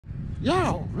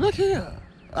Y'all, look here.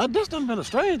 This done been a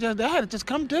strange day. I had to just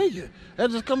come to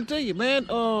you. Man.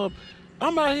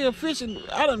 I'm out here fishing.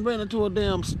 I done ran into a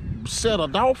damn set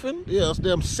of dolphin. Yeah,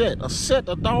 a set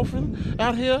of dolphin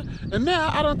out here. And now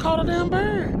I done caught a damn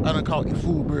bird. I done caught a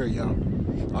full bird, y'all.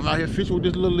 I'm out here fishing with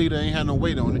this little leader. Ain't had no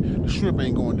weight on it. The shrimp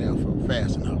ain't going down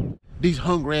fast enough. These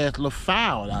hungry ass little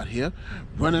fowl out here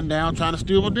running down trying to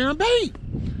steal my damn bait.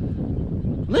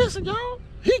 Listen, y'all.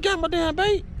 He got my damn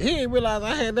bait. He ain't realize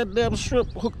I had that damn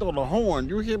shrimp hooked on the horn.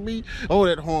 You hear me? Oh,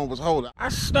 that horn was holding. I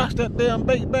snatched that damn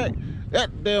bait back.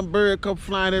 That damn bird come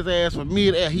flying his ass from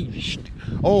mid-air.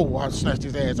 I snatched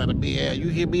his ass out of mid-air. You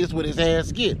hear me? That's what his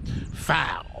ass get.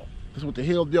 Foul. That's what the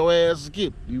hell your ass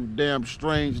get. You damn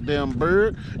strange damn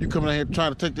bird. You coming out here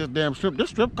trying to take this damn shrimp. This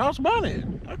shrimp costs money.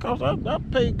 I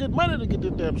paid good money to get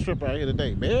this damn shrimp out here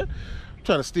today, man.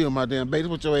 Trying to steal my damn bait.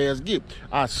 That's what your ass get.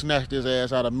 I snatched his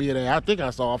ass out of mid-air. I think I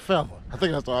saw a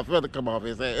feather. Come off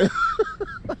his ass.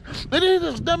 Then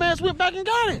this dumbass went back and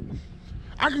got it.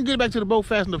 I can get back to the boat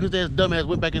fast enough. His ass dumbass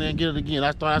went back in there and get it again.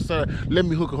 I said, let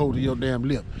me hook a hold of your damn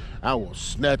lip. I will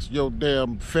snatch your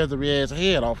damn feathery ass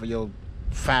head off of your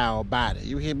foul body.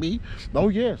 You hear me? Oh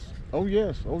yes. I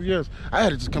had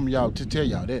to just come to y'all to tell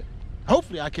y'all that.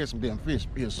 Hopefully I catch some damn fish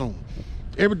here soon.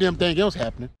 Every damn thing else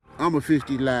happening. I'm gonna fish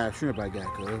these live shrimp I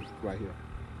got, cuz, right here.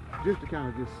 Just to kind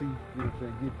of just see, you know what I'm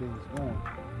saying, get things going.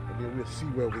 And then we'll see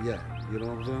where we at. You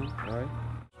know what I'm saying? All right?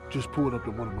 Just pulled up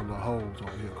to one of my little holes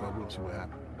over here, cuz we'll see what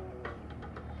happens.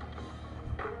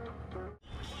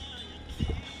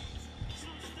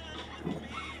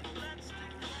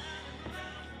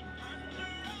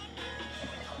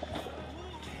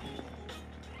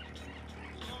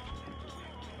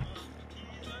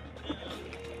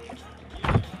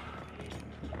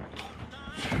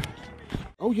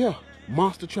 Oh yeah,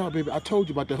 monster trout, baby. I told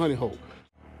you about the honey hole.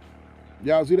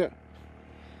 Y'all see that?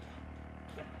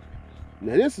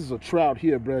 Now this is a trout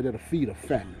here, bro, that'll feed a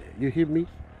family. You hear me?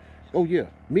 Oh yeah,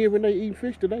 me and Renee eating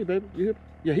fish today, baby. You hear me?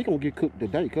 Yeah, he gonna get cooked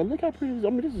today. Cause look how pretty.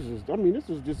 This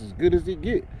is just as good as it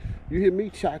get. You hear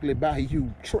me? Chocolate Bayou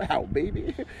trout,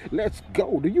 baby. Let's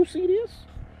go. Do you see this?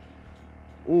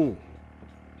 Look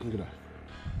at that.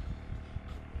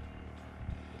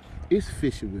 It's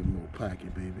fishing with more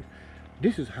pocket, baby.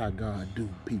 This is how God do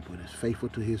people that's faithful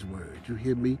to his word. You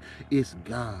hear me? It's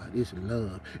God, it's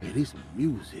love, and it's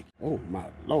music. Oh my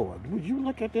Lord, would you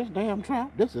look at this damn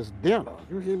trout? This is dinner,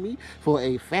 you hear me? For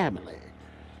a family.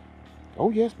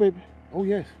 Oh yes, baby, oh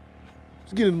yes.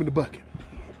 Let's get him in the bucket.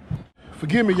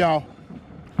 Forgive me, y'all.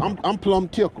 I'm plumb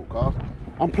tickled, cuz.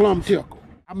 I'm plumb tickled.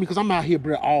 I mean, cause I'm out here,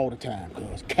 bro, all the time,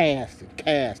 cuz. Casting,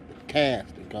 cuz.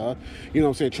 You know what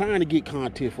I'm saying? Trying to get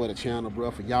content for the channel,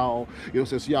 bro, for y'all. You know what I'm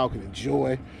saying? So y'all can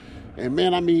enjoy. And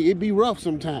man, I mean, it be rough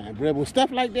sometimes, bro. When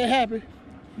stuff like that happen,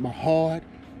 my heart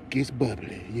gets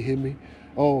bubbly. You hear me?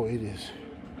 Oh, it is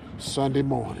Sunday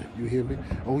morning. You hear me?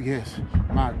 Oh yes,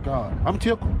 my God. I'm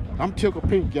tickled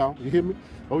pink, y'all. You hear me?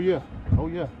 Oh yeah.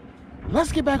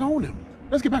 Let's get back on him.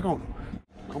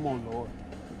 Come on, Lord.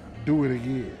 Do it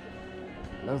again.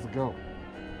 Let's go.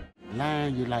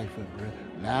 Line your life up, bro.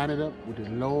 Line it up with the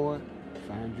Lord.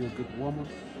 Find you a good woman.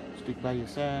 Stick by your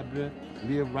side, bro.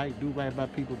 Live right, do right by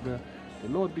people, bro. The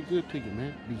Lord be good to you,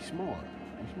 man. Be smart.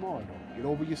 Though. Get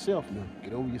over yourself, man.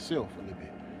 Get over yourself a little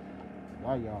bit.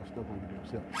 Why y'all stuck on your damn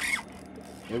self?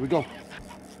 There we go.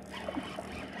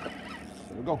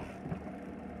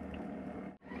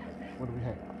 What do we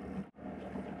have?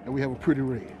 And we have a pretty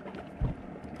red.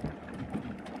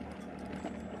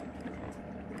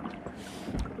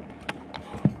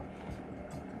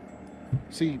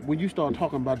 See, when you start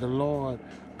talking about the Lord,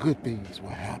 good things will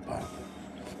happen.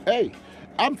 Hey,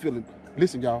 I'm feeling,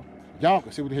 listen, y'all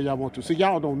can say what the hell y'all want to. See,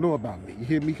 y'all don't know about me. You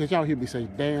hear me? Because y'all hear me say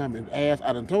damn and ass.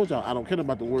 I done told y'all I don't care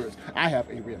about the words. I have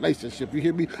a relationship. You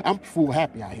hear me? I'm full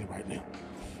happy out here right now.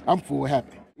 I'm full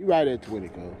happy. You right at 20,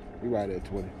 cuz. You right at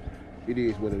 20. It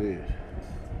is what it is.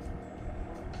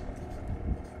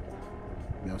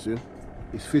 Y'all see?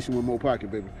 It's fishing with more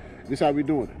pocket, baby. This how we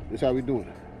doing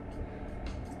it.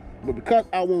 But because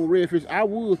I want redfish, I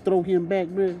will throw him back,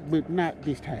 man, but not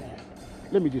this time.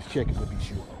 Let me just check it to be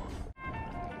sure.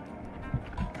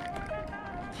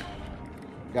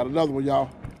 Got another one, y'all.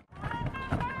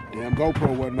 Damn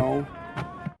GoPro wasn't on.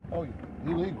 Oh,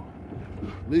 illegal.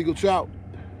 Legal trout.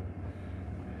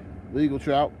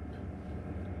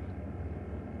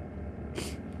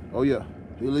 Oh yeah,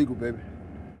 illegal, baby.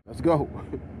 Let's go.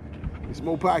 It's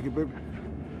more pocket, baby.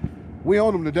 We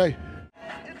on them today.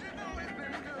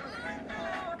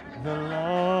 The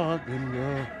Lord been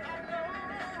good.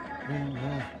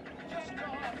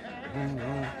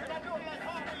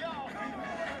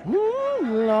 Ooh,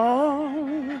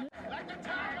 Lord.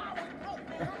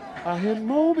 I had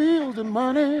more bills than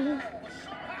money.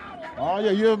 Oh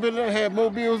yeah, you ever been there, had more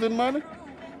bills than money?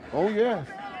 Oh yes.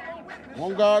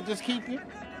 Won't God just keep you?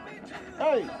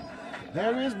 Hey,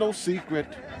 there is no secret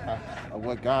of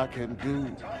what God can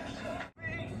do.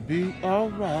 Be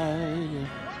alright.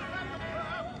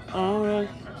 Alright.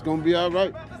 It's gonna be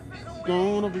alright. It's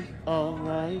gonna be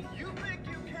alright.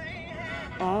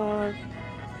 Alright.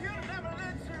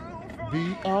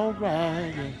 Be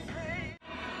alright.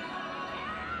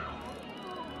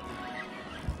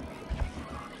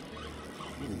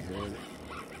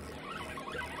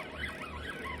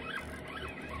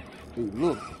 Dude,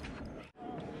 look.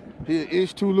 He an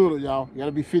inch too little, y'all. You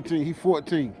gotta be 15. He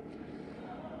 14.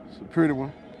 It's a pretty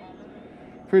one.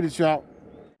 Pretty trout.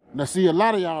 Now see, a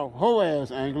lot of y'all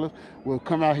hoe-ass anglers will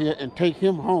come out here and take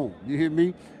him home. You hear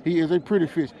me? He is a pretty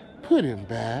fish. Put him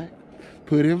back.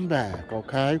 Put him back,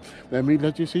 okay? Let me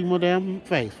let you see my damn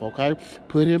face, okay?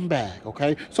 Put him back,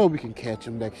 okay? So we can catch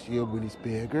him next year when he's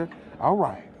bigger. All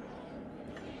right.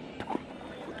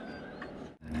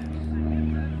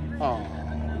 Oh,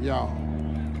 y'all.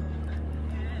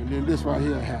 And then this right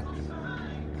here happened.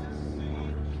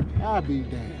 I'll be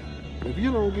damned. If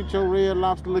you don't get your red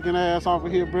lobster looking ass off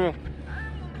of here, bro,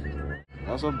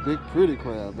 that's a big pretty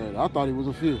crab, man. I thought he was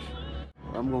a fish.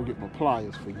 I'm gonna get my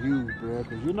pliers for you, bro,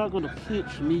 because you're not gonna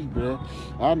pitch me, bro.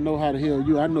 I know how the hell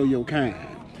you, I know your kind.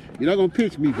 You're not gonna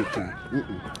pitch me big time.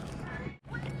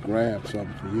 Grab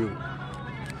something for you.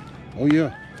 Oh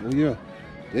yeah, oh yeah.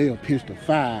 They'll pitch the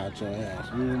fire at your ass.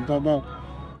 You know what I'm talking about?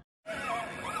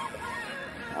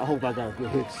 I hope I got a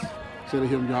good hit. Instead of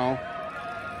him, y'all.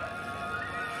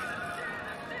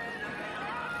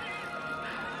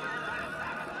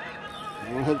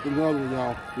 I'm gonna hook the other one,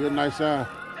 y'all. Real nice sound.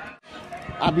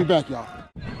 I'll be back, y'all.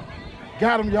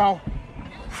 Got him, y'all.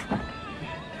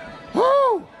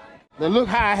 Woo! Now look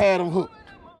how I had him hooked.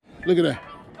 Look at that.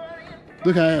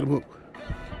 Look how I had him hooked.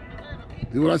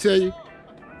 See what I tell you?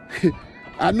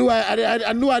 I knew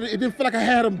it didn't feel like I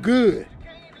had him good.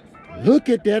 Look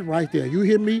at that right there. You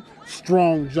hear me?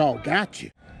 Strong jaw. Got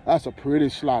you. That's a pretty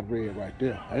slot red right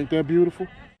there. Ain't that beautiful?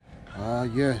 Ah,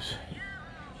 yes.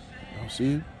 Y'all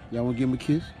see him? Y'all want to give him a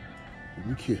kiss? Give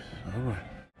him a kiss. All right.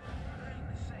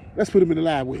 Let's put him in the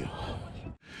live well.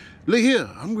 Look here.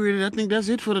 I'm ready. I think that's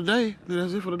it for today.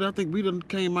 That's it for today. I think we done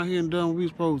came out here and done what we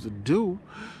supposed to do.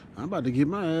 I'm about to get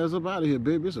my ass up out of here,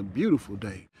 baby. It's a beautiful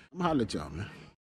day. I'm gonna holler at y'all, man.